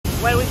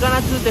where we're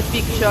gonna do the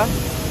picture.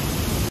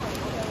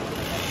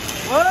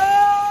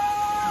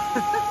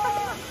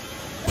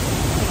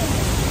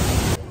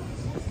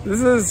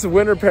 This is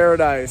winter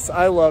paradise.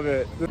 I love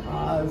it.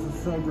 Ah, this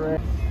is so great.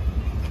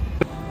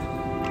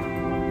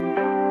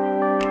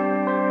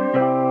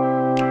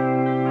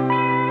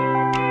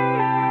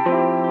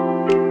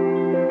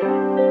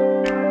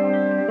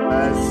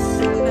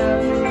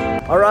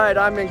 All right,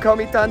 I'm in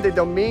Comitán de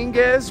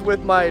Dominguez with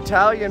my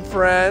Italian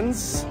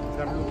friends.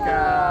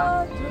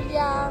 Gianluca and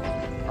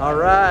Giulia. All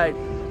right,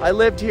 I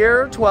lived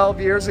here 12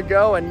 years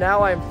ago and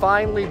now I'm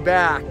finally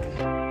back.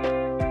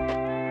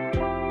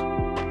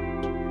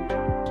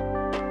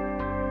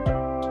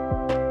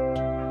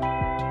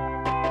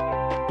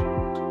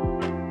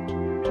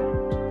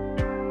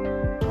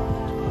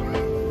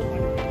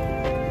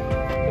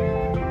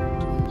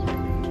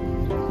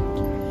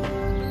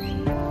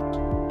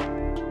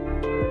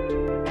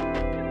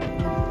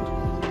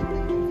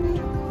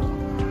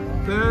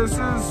 This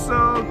is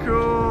so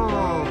cool.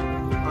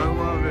 I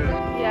love it.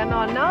 Yeah,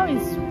 no, now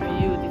it's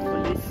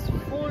beautiful. It's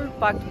full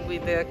packed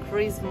with the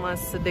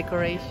Christmas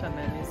decoration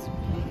and it's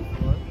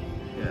beautiful.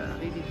 Yeah.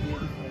 Really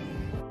beautiful.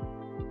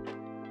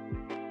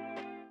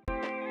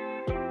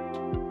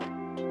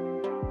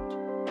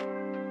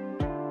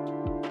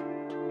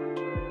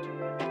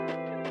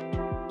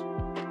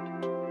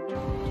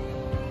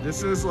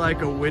 This is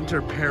like a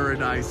winter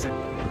paradise.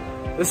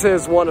 This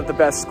is one of the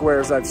best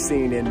squares I've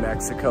seen in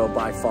Mexico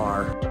by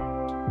far.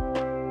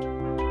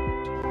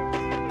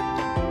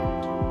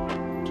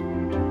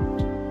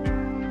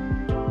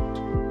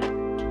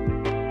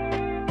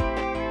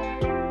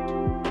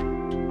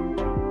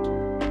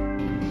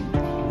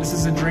 This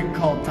is a drink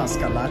called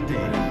tascalate.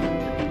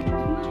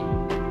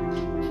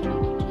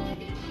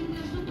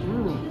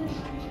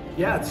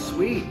 Yeah, it's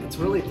sweet. It's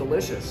really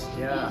delicious.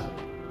 Yeah.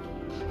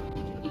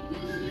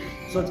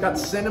 So it's got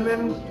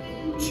cinnamon,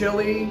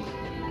 chili,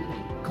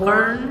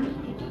 corn,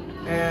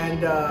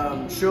 and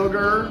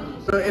sugar.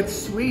 So it's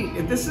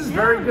sweet. This is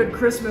very good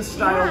Christmas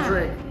style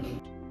drink.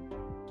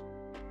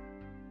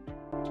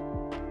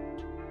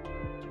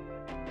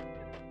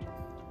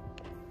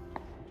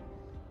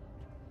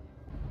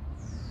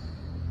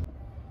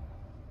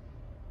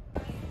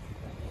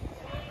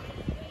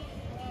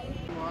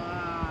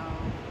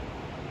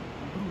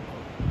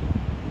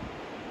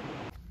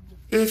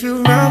 If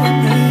you ride with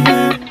me,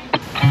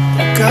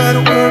 I gotta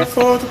work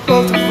for the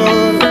both of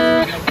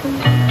us.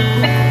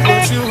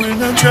 Put you in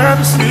the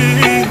driver's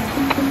seat.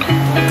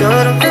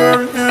 Gotta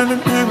hurry and in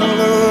the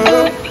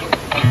love.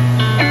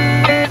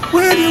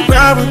 When you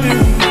ride with me,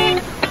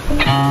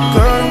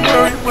 gotta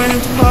worry when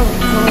tomorrow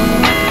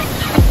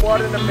comes. What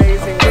an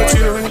amazing Put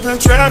you in the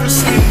driver's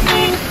seat.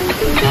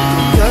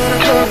 Gotta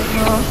hurry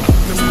on,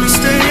 'cause we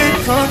stay in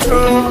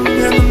control in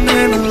the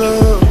name of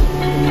love.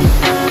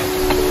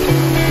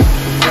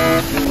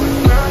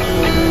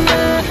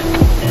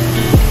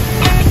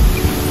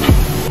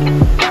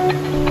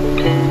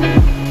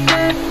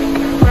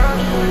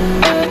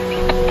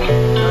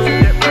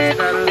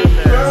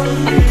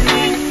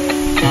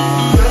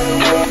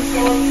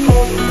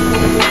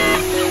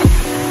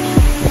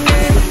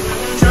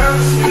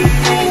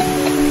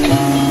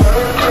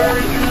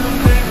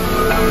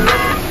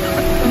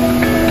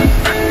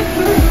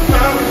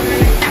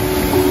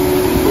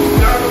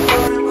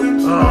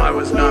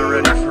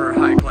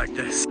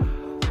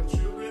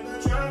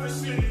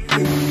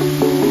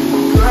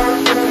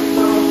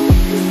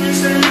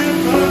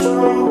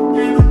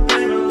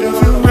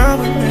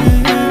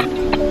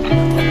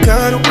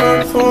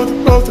 For the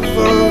both of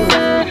us.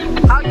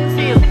 How you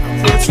feel?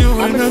 Put you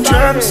in the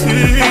driver's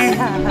seat.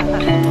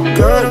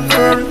 Gotta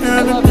hurry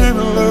and in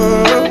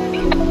love.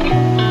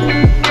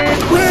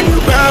 When you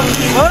ride with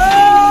me,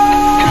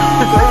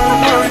 gotta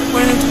hurry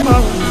when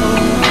tomorrow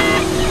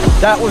comes.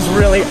 That was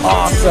really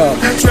awesome.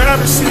 The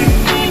driver's seat.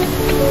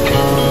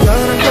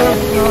 Gotta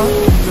hurry on,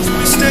 'cause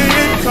we stay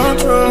in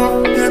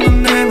control in the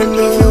name of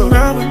love. If you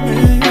ride with me,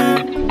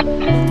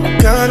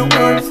 gotta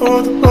work for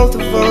the both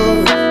of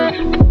us.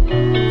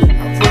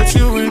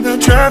 You in the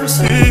driver's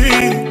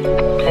seat.